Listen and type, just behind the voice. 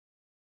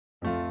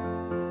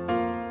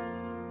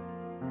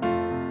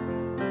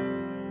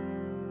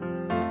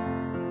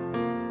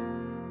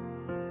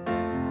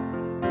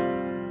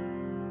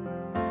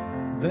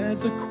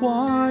There's a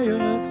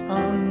quiet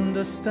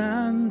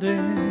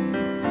understanding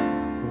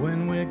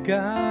when we're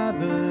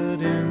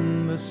gathered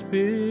in the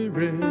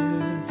Spirit.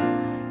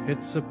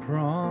 It's a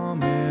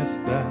promise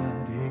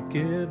that He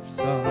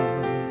gives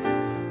us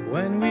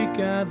when we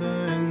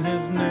gather in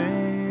His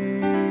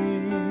name.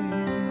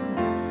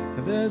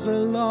 There's a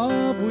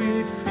love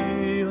we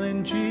feel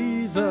in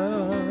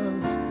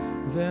Jesus.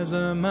 There's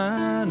a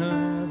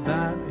manna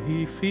that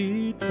He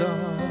feeds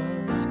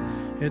us.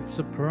 It's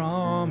a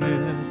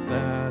promise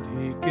that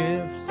He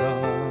gives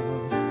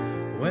us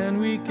when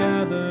we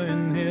gather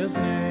in His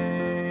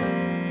name.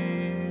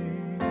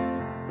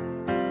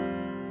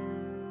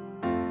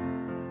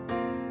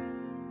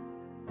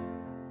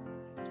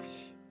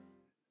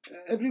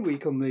 Every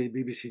week on the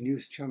BBC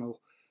News channel,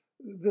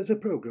 there's a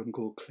programme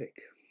called Click.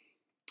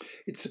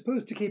 It's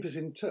supposed to keep us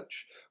in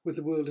touch with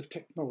the world of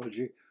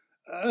technology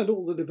and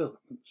all the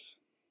developments.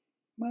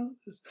 Well,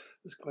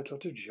 there's quite a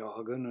lot of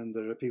jargon, and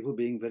there are people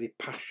being very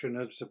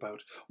passionate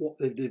about what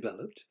they've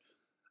developed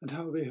and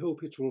how they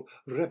hope it will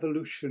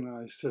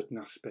revolutionise certain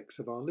aspects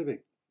of our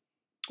living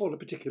or a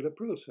particular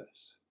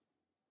process.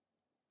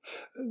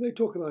 They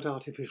talk about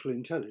artificial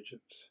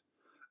intelligence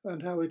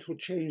and how it will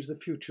change the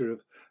future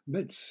of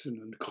medicine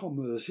and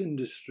commerce,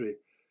 industry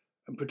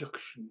and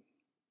production.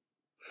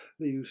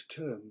 They use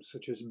terms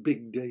such as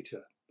big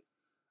data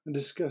and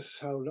discuss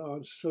how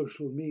large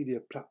social media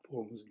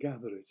platforms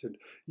gather it and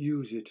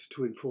use it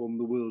to inform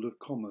the world of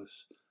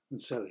commerce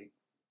and selling.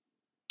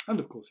 And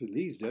of course, in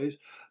these days,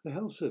 the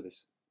health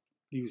service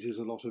uses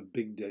a lot of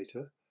big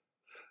data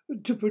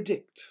to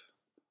predict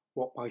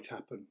what might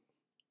happen.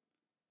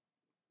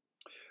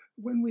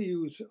 When we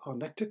use our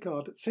Nectar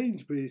card at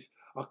Sainsbury's,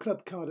 our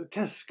Club card at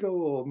Tesco,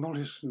 or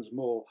Morrison's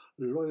More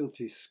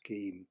loyalty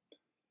scheme,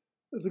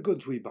 the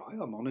goods we buy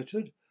are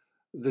monitored,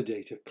 the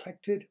data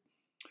collected,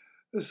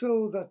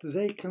 so that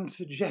they can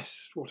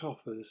suggest what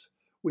offers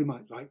we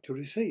might like to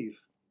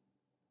receive.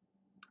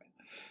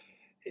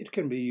 It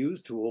can be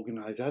used to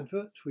organise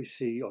adverts we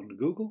see on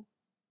Google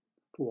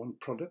for one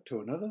product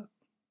or another.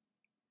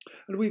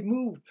 And we've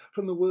moved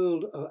from the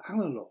world of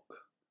analogue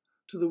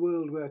to the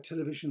world where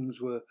televisions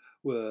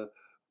were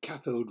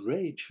cathode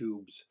ray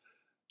tubes,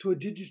 to a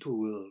digital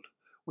world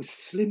with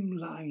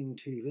slimline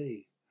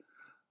TV.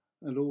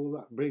 And all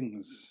that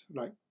brings,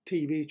 like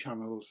TV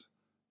channels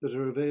that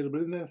are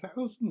available in their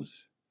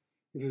thousands,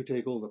 if you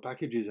take all the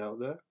packages out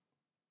there.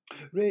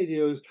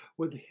 Radios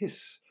where the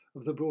hiss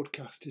of the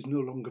broadcast is no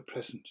longer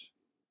present.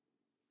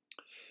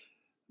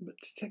 But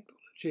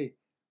technology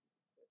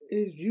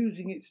is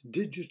using its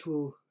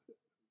digital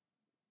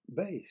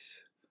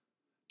base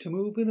to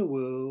move in a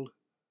world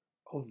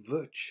of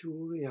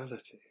virtual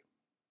reality,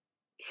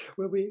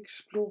 where we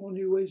explore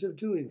new ways of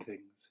doing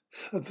things.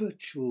 A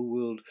virtual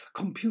world,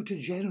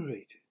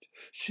 computer-generated,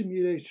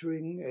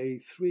 simulating a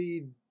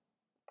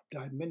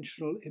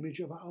three-dimensional image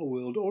of our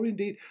world, or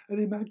indeed an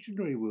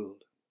imaginary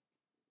world.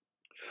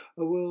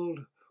 A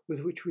world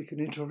with which we can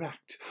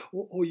interact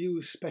or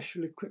use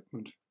special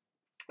equipment,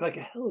 like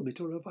a helmet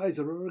or a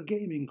visor or a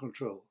gaming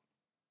control,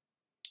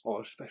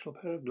 or a special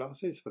pair of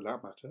glasses for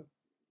that matter.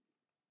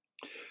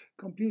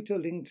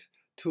 Computer-linked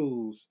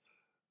tools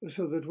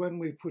so that when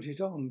we put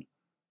it on,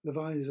 the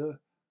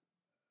visor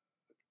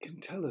can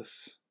tell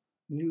us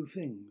new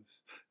things,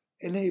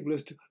 enable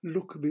us to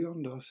look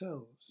beyond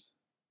ourselves.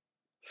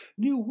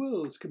 New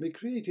worlds can be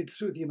created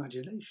through the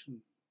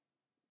imagination.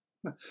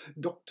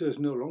 Doctors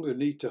no longer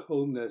need to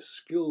hone their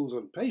skills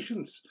on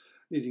patients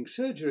needing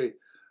surgery,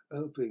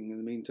 hoping in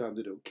the meantime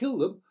they don't kill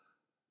them.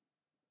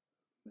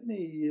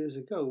 Many years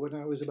ago, when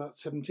I was about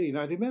 17,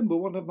 I remember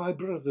one of my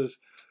brothers,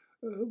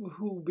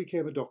 who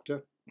became a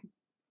doctor,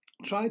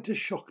 tried to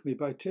shock me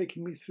by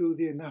taking me through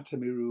the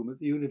anatomy room at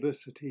the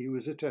university he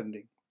was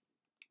attending.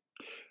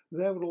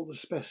 There were all the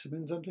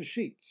specimens under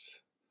sheets,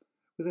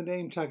 with a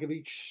name tag of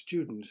each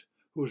student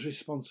who was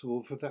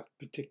responsible for that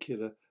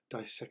particular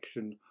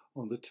dissection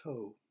on the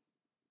toe.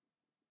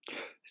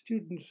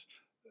 Students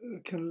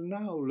can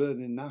now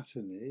learn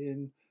anatomy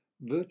in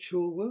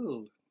virtual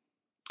world.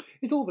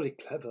 It's all very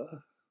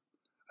clever.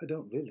 I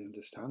don't really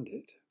understand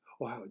it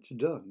or how it's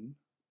done,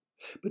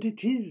 but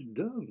it is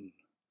done.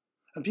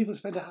 And people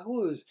spend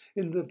hours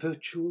in the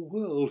virtual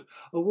world,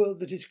 a world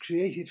that is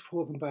created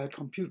for them by a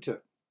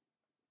computer.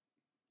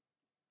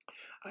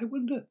 I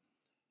wonder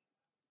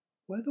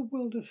where the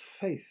world of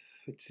faith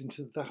fits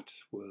into that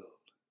world,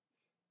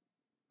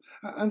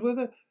 and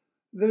whether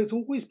there has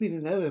always been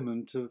an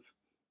element of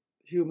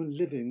human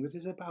living that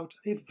is about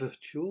a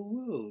virtual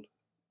world,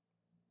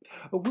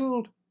 a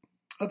world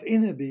of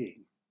inner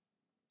being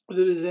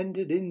that is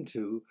entered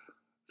into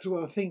through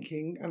our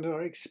thinking and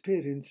our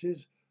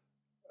experiences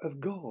of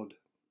God.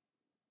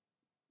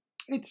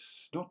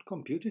 It's not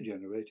computer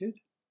generated,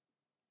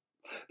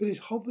 but it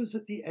hovers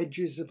at the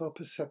edges of our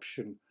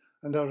perception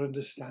and our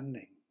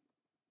understanding.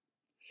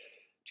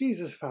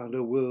 Jesus found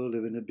a world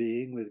of inner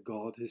being with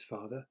God, his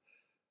Father,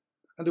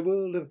 and a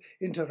world of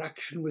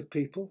interaction with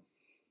people.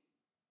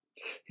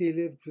 He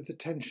lived with the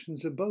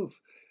tensions of both.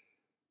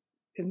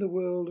 In the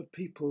world of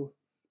people,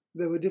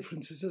 there were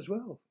differences as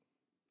well.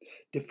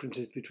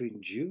 differences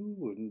between Jew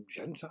and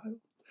Gentile,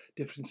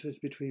 differences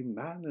between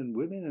man and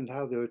women and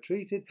how they were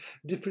treated,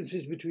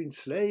 differences between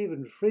slave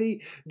and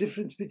free,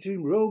 difference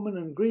between Roman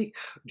and Greek,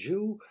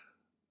 Jew,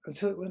 and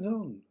so it went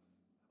on.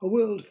 A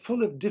world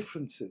full of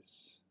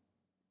differences.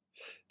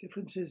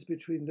 Differences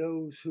between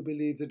those who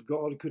believed that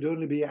God could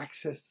only be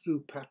accessed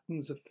through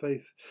patterns of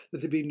faith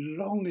that had been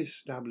long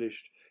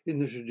established in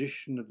the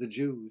tradition of the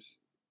Jews.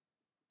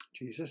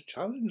 Jesus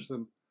challenged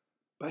them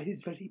by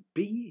his very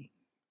being.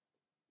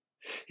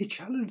 He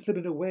challenged them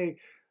in a way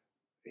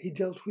he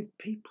dealt with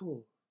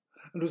people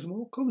and was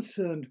more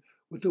concerned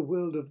with the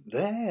world of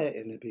their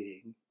inner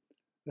being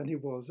than he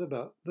was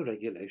about the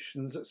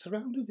regulations that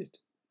surrounded it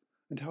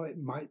and how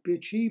it might be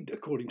achieved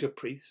according to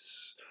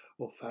priests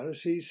or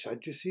Pharisees,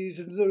 Sadducees,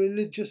 and the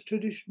religious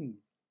tradition.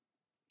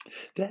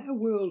 Their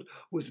world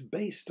was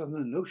based on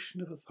the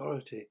notion of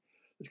authority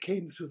that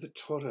came through the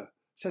Torah,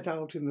 set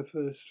out in the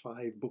first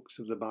 5 books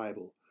of the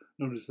Bible,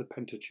 known as the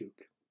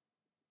Pentateuch.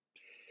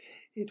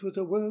 It was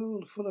a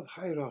world full of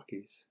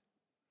hierarchies,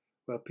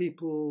 where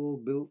people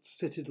built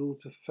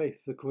citadels of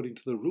faith according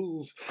to the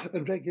rules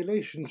and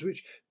regulations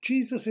which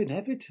Jesus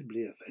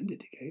inevitably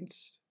offended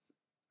against,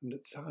 and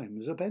at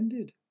times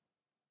upended.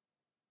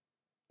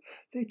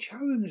 They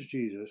challenged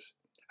Jesus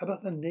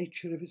about the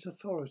nature of his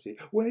authority,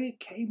 where it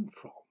came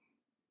from,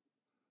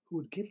 who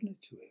had given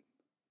it to him.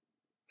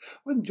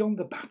 When John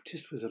the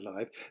Baptist was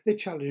alive, they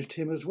challenged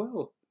him as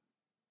well,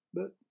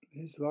 but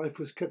his life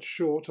was cut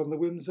short on the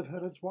whims of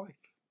Herod's wife.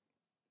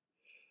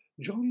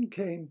 John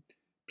came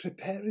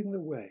preparing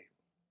the way,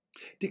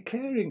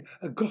 declaring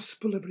a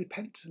gospel of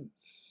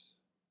repentance.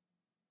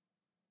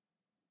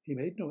 He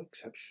made no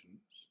exceptions.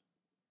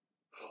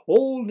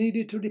 All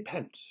needed to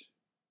repent,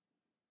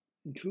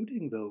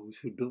 including those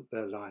who built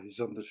their lives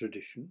on the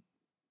tradition.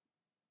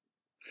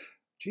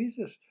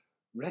 Jesus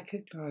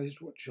recognized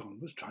what John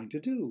was trying to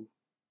do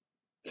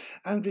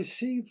and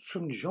received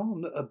from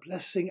John a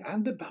blessing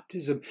and a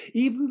baptism,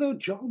 even though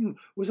John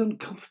was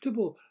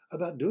uncomfortable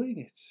about doing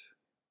it.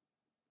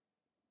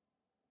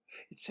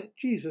 It set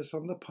Jesus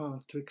on the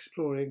path to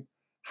exploring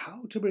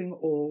how to bring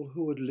all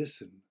who would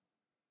listen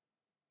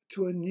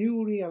to a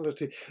new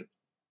reality,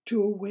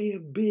 to a way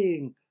of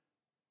being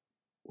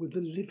with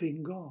the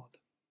living God.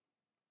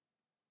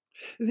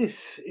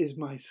 "This is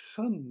my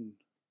Son,"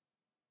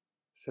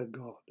 said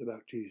God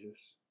about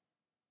Jesus.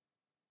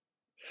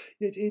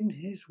 Yet in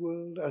his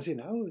world, as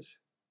in ours,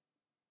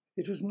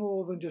 it was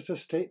more than just a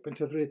statement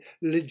of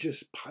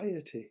religious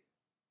piety.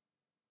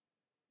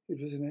 It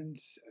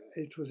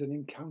was an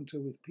encounter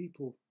with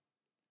people,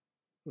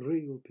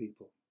 real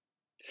people.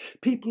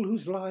 People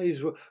whose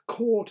lives were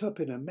caught up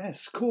in a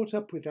mess, caught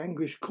up with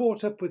anguish,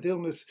 caught up with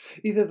illness,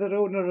 either their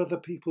own or other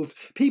people's.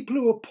 People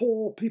who were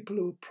poor, people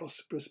who were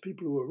prosperous,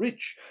 people who were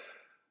rich,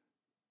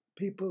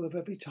 people of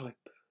every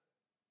type.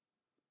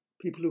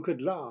 People who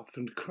could laugh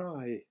and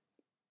cry.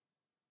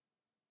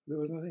 There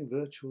was nothing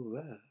virtual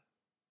there.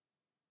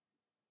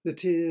 The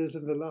tears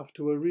and the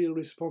laughter were real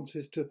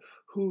responses to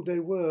who they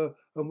were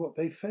and what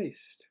they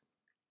faced.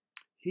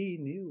 He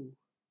knew.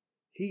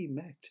 He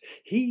met.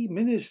 He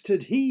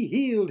ministered. He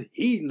healed.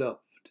 He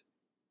loved.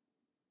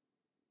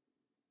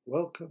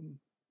 Welcome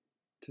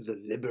to the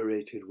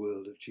liberated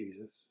world of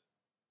Jesus,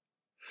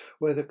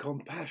 where the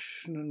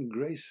compassion and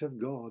grace of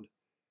God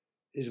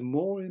is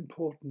more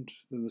important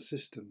than the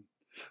system,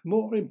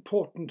 more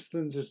important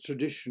than the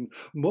tradition,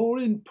 more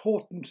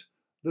important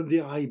than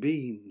the I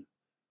been,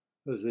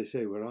 as they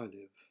say where I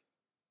live.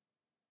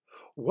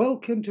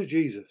 Welcome to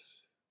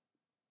Jesus.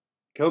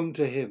 Come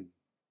to him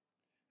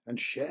and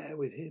share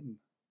with him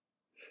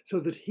so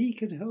that he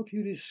can help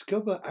you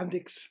discover and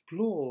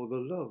explore the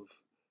love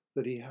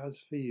that he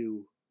has for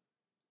you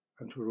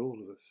and for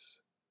all of us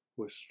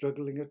who are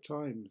struggling at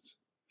times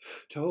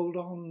to hold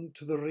on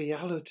to the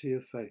reality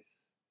of faith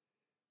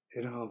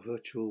in our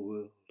virtual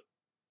world,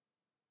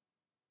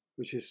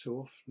 which is so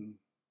often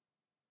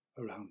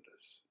around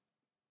us.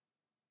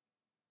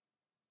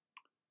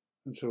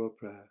 And so a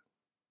prayer.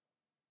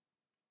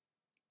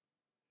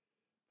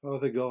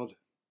 Father God,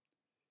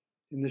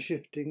 in the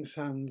shifting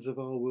sands of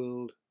our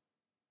world,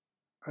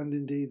 and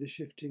indeed the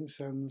shifting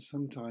sands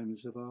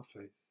sometimes of our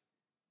faith,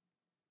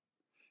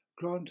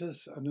 grant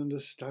us an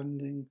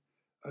understanding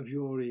of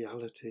your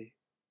reality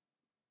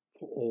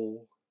for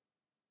all,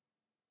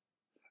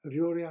 of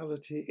your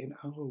reality in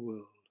our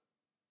world,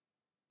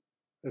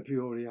 of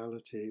your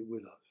reality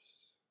with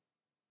us,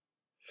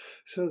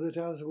 so that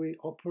as we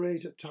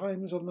operate at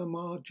times on the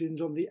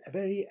margins, on the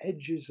very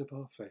edges of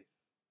our faith,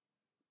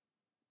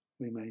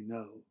 we may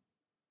know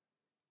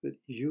that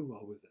you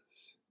are with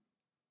us,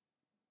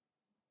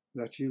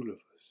 that you love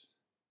us,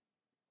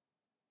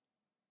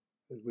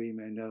 that we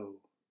may know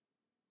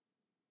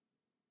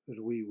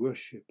that we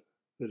worship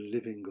the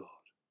living God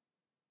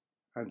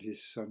and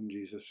his Son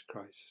Jesus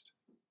Christ.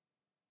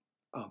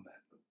 Amen.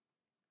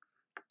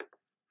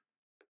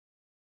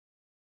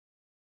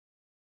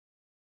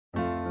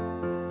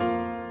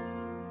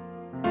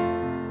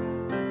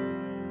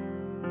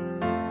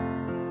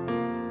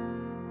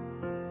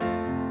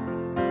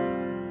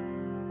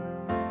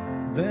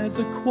 There's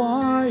a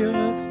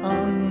quiet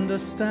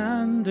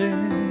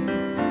understanding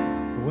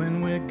when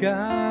we're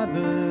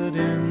gathered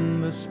in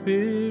the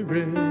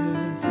Spirit.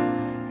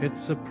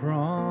 It's a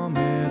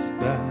promise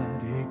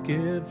that He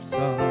gives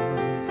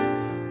us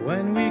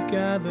when we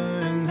gather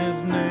in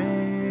His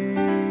name.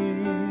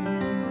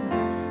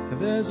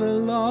 There's a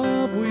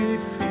love we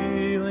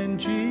feel in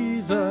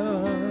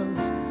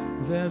Jesus.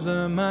 There's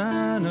a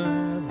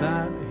manna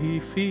that He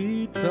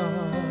feeds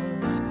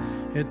us.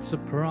 It's a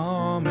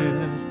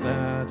promise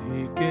that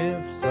He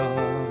gives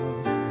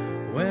us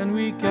when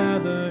we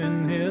gather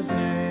in His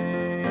name.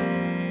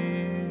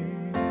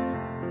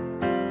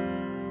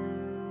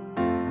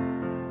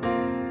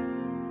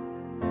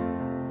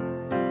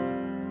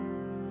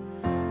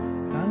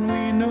 And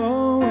we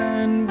know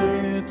when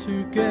we're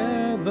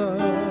together,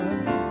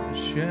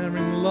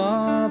 sharing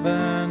love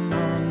and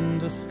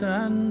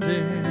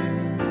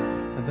understanding,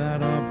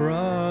 that our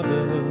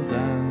brothers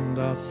and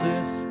our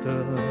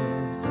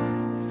sisters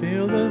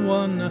feel the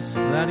oneness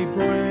that He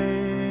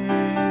brings.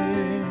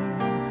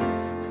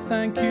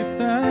 Thank you,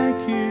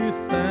 thank you,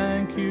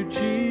 thank you,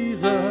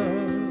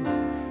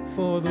 Jesus,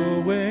 for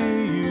the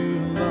way you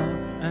love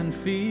and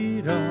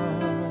feed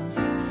us,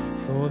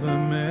 for the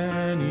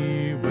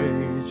many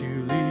ways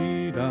you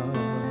lead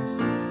us.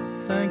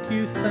 Thank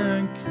you,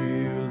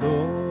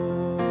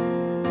 Lord.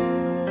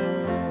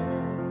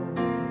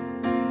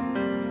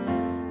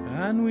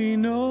 And we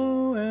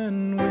know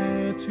when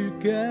we're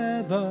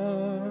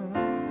together,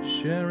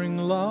 sharing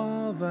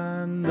love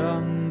and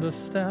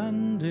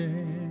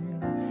understanding,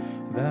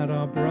 that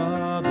our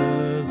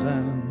brothers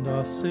and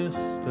our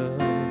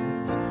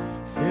sisters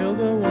feel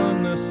the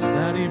oneness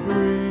that He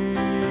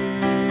brings.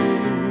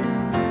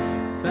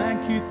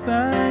 Thank you,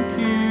 thank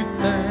you,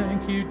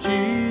 thank you,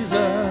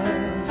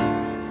 Jesus,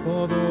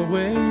 for the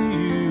way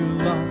you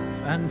love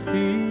and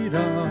feed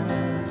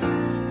us,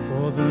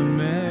 for the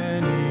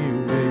many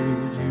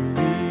ways you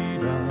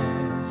lead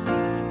us.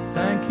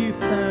 Thank you,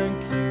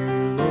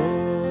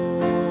 Lord.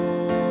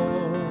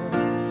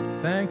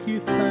 Thank you,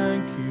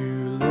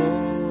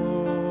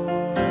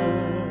 Lord.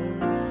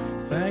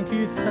 Thank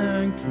you,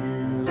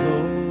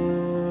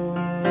 Lord.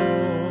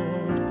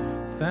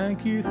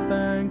 Thank you,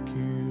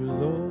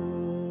 Lord.